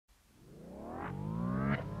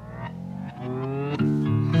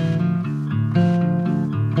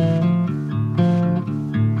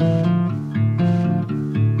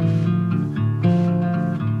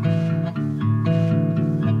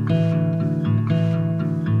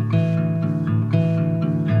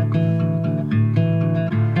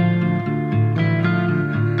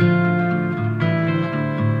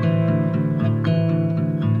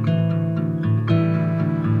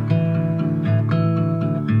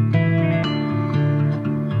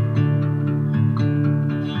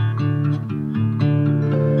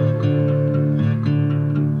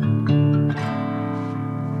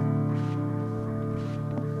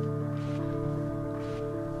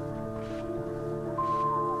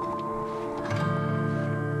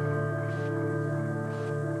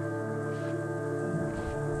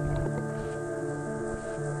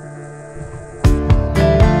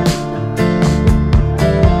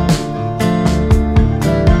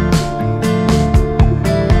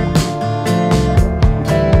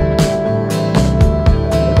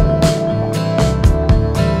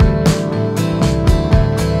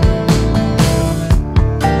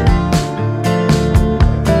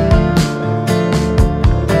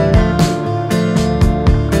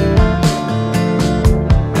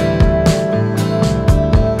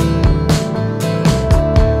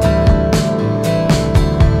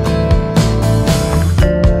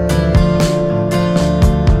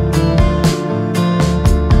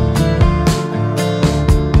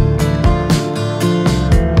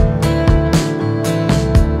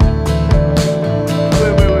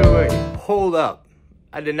Hold up.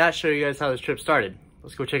 I did not show you guys how this trip started.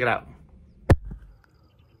 Let's go check it out.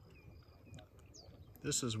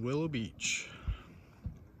 This is Willow Beach.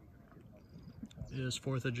 It is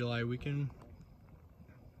 4th of July weekend.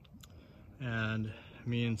 And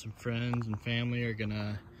me and some friends and family are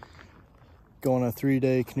gonna go on a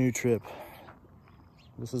 3-day canoe trip.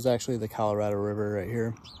 This is actually the Colorado River right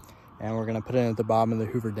here. And we're gonna put it at the bottom of the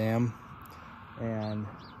Hoover Dam and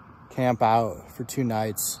camp out for 2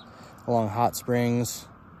 nights along hot springs,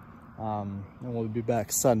 and we'll be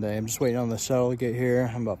back Sunday. I'm just waiting on the shuttle to get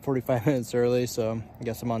here. I'm about 45 minutes early, so I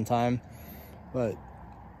guess I'm on time, but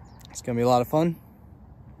it's gonna be a lot of fun.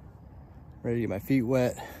 Ready to get my feet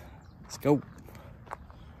wet. Let's go.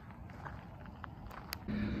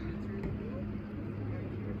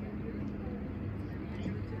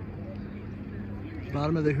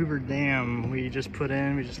 Bottom of the Hoover Dam we just put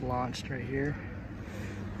in, we just launched right here,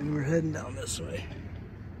 and we're heading down this way.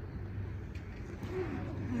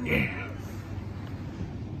 Yeah.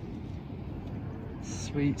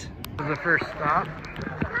 Sweet. This is the first stop.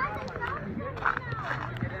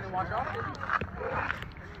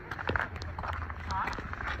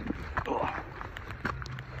 Oh.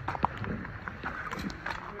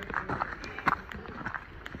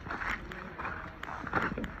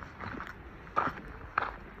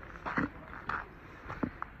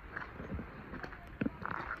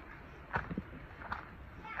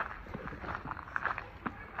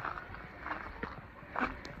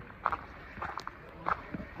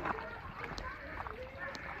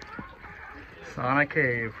 Sauna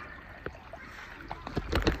Cave.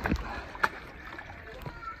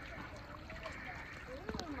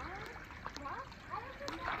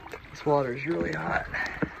 This water is really hot.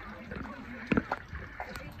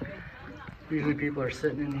 Usually people are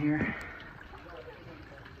sitting in here.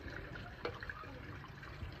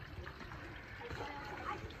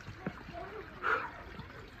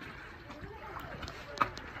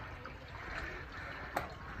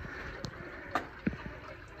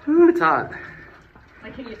 Ooh, it's hot.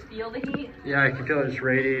 Like, can you feel the heat? Yeah, I can feel it just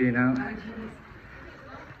radiating out.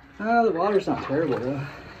 Oh, the water's not terrible though.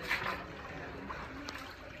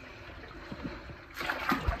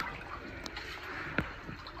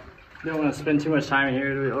 Don't want to spend too much time in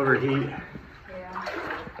here to overheat. Yeah.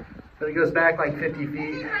 But it goes back like 50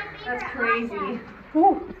 feet. That's crazy.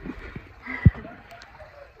 Woo.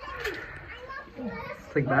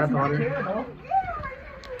 It's like bath water. Terrible.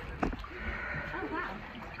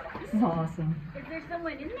 This is awesome. Is there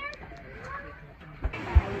someone in there?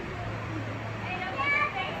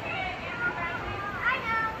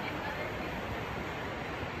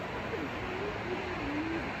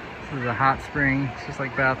 This is a hot spring. It's just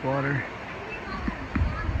like bath water.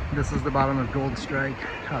 This is the bottom of Gold Strike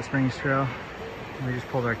Hot Springs Trail. We just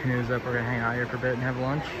pulled our canoes up. We're gonna hang out here for a bit and have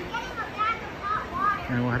lunch.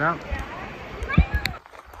 And we'll head out.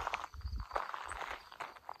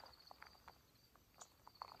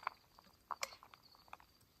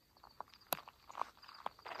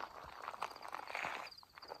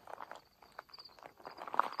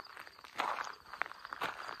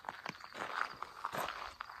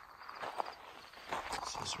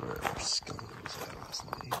 This is where our skull is. Some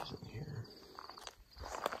leaves in here.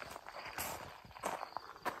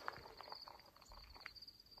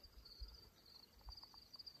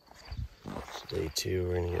 It's day 2.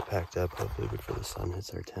 We're gonna get packed up hopefully before the sun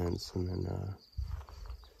hits our tents, and then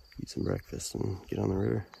eat some breakfast and get on the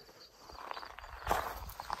river.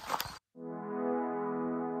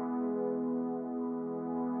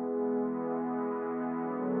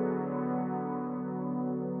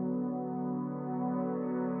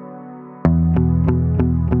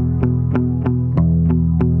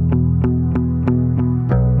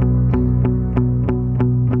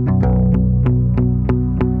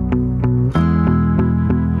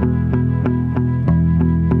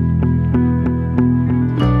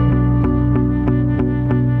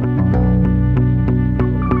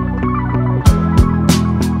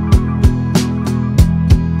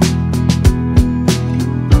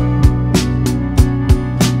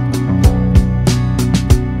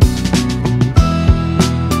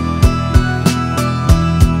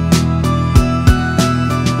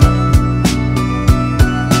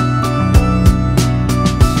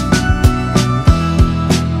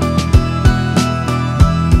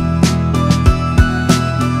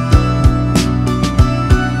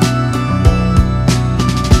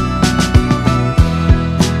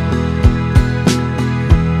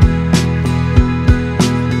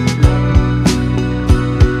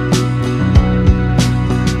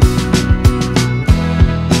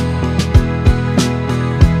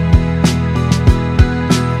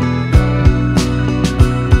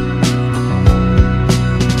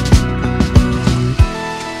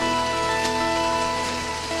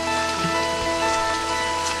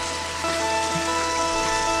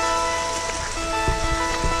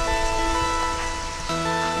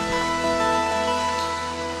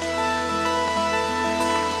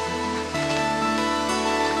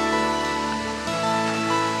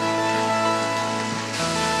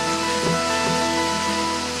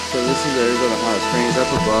 So this is Arizona Hot Springs.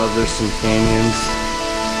 Up above there's some canyons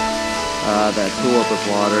that cool up with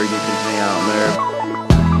water. You can hang out in there.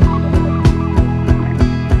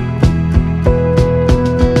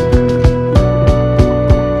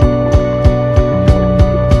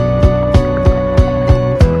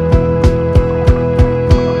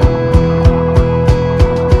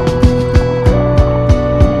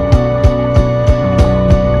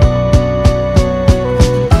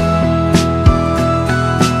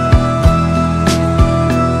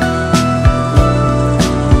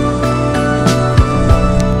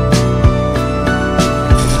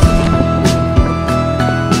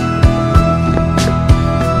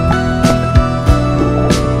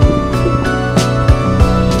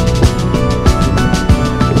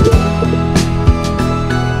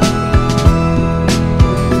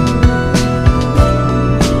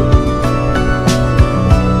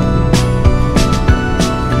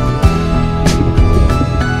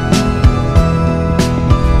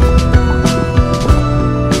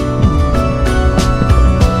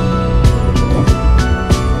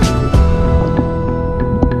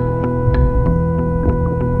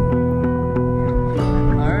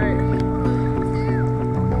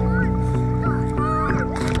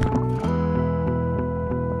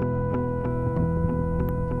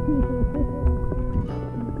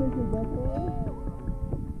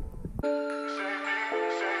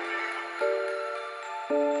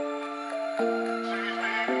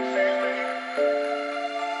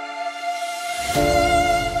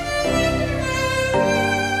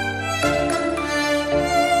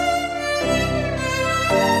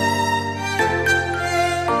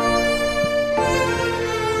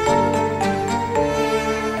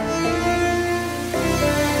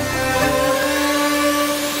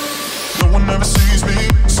 No one ever sees me,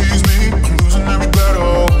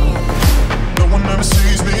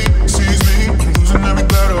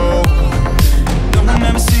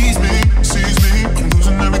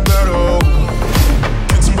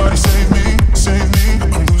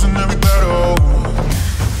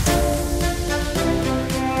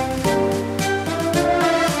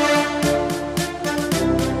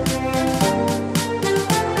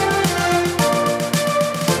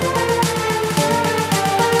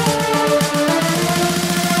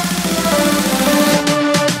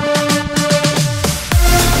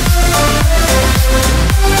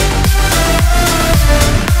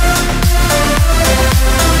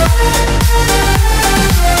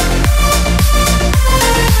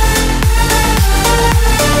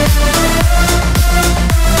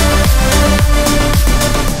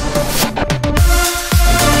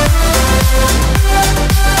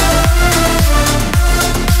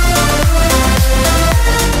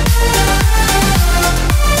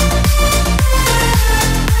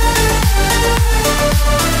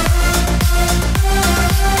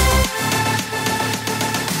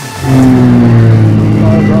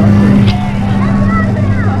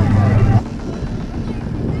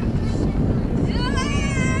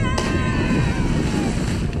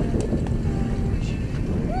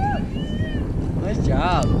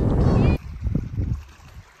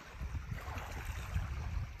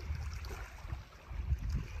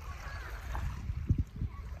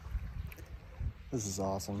 This is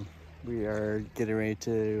awesome. We are getting ready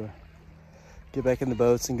to get back in the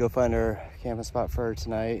boats and go find our camping spot for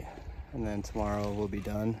tonight. And then tomorrow we'll be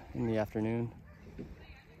done in the afternoon.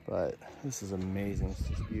 But this is amazing. It's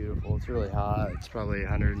just beautiful. It's really hot. It's probably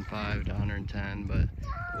 105 to 110, but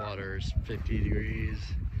the water is 50 degrees.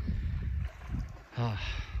 Ah,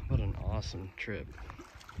 what an awesome trip.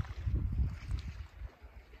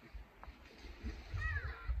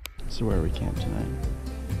 So where are we camped tonight?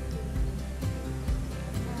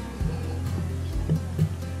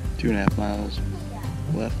 2.5 miles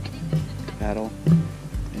left to paddle,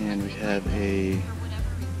 and we have a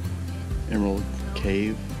emerald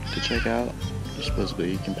cave to check out.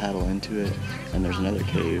 Supposedly you can paddle into it, and there's another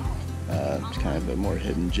cave. It's kind of a more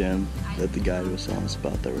hidden gem that the guide was telling us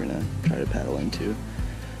about that we're gonna try to paddle into.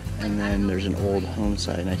 And then there's an old home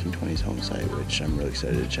site, 1920s home site, which I'm really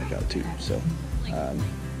excited to check out too. So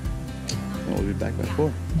we'll be back by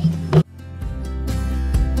 4.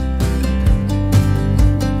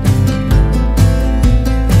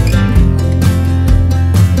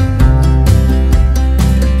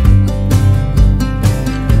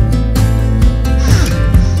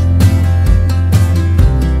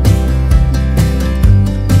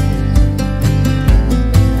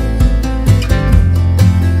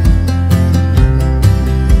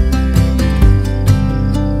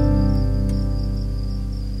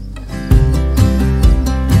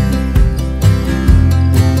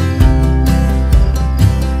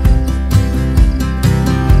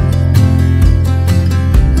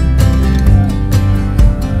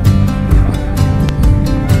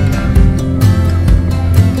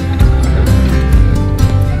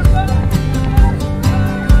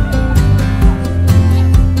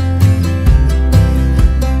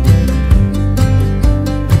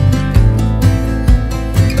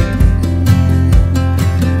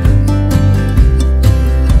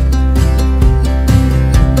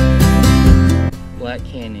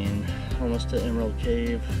 Almost to Emerald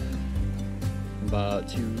Cave, about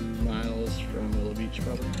 2 miles from Willow Beach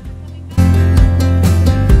probably.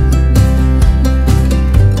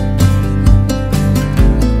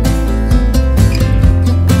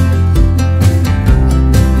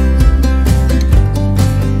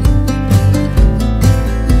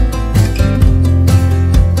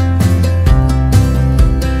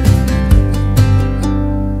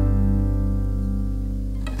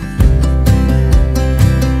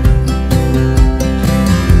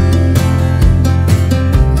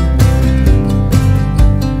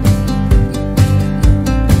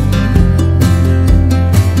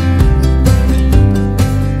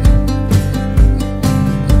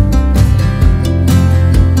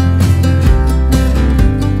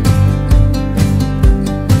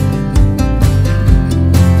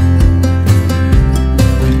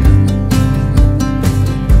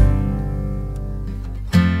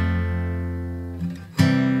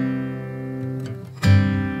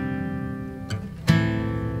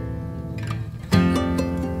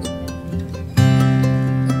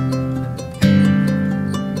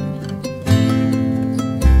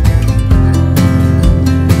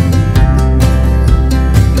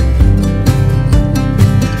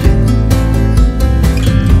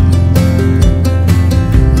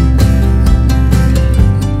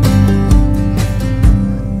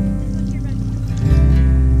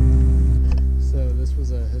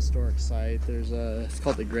 There's it's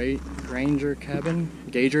called the Gauger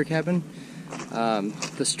Cabin.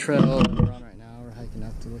 This trail that we're on right now, we're hiking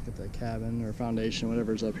up to look at the cabin or foundation,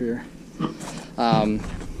 whatever's up here.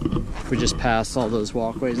 We just passed all those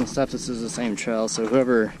walkways and stuff. This is the same trail, so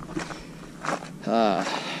whoever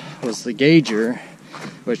was the gauger,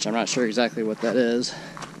 which I'm not sure exactly what that is,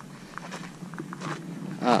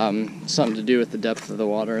 something to do with the depth of the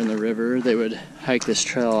water in the river, they would hike this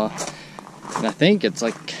trail, and I think it's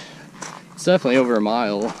definitely over a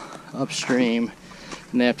mile upstream,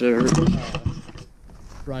 and they have to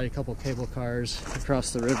ride a couple cable cars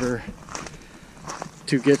across the river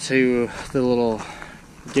to get to the little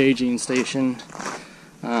gauging station.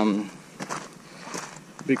 It'd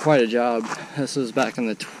be quite a job. This was back in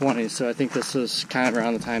the 20s, so I think this was kind of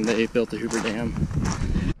around the time they built the Hoover Dam.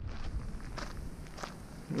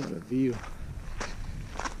 What a view.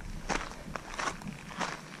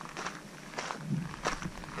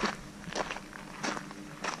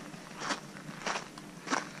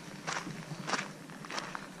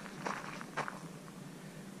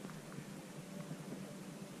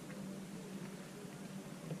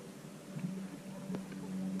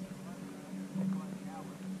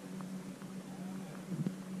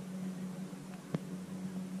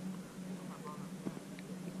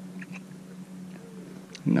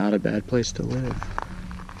 Not a bad place to live.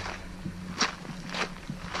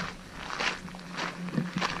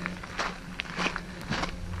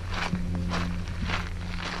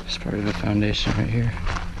 Part of the foundation right here.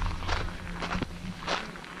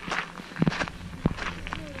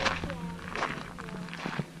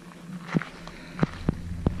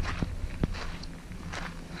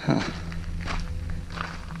 Huh.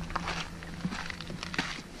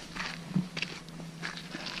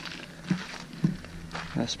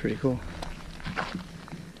 That's pretty cool.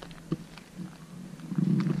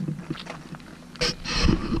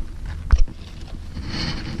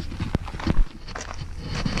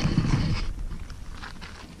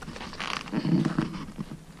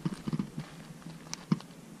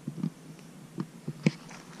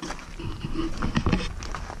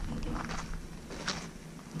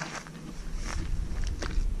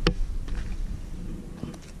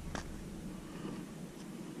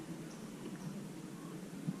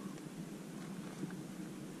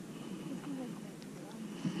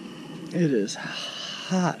 It is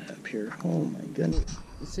hot up here. Oh my goodness.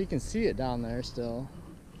 So you can see it down there still.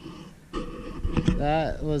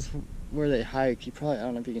 That was where they hiked. You probably, I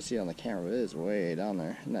don't know if you can see it on the camera, but it is way down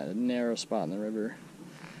there in that narrow spot in the river.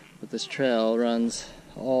 But this trail runs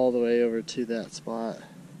all the way over to that spot.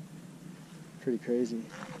 Pretty crazy.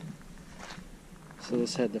 So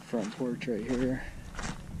let's head to the front porch right here.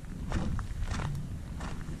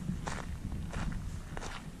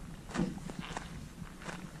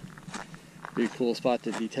 Be a cool spot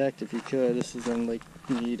to detect if you could. This is in Lake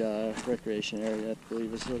Mead recreation area, I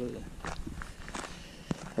believe is what it.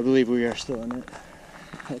 I believe we are still in it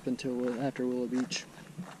up until after Willow Beach.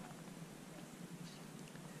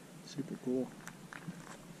 Super cool.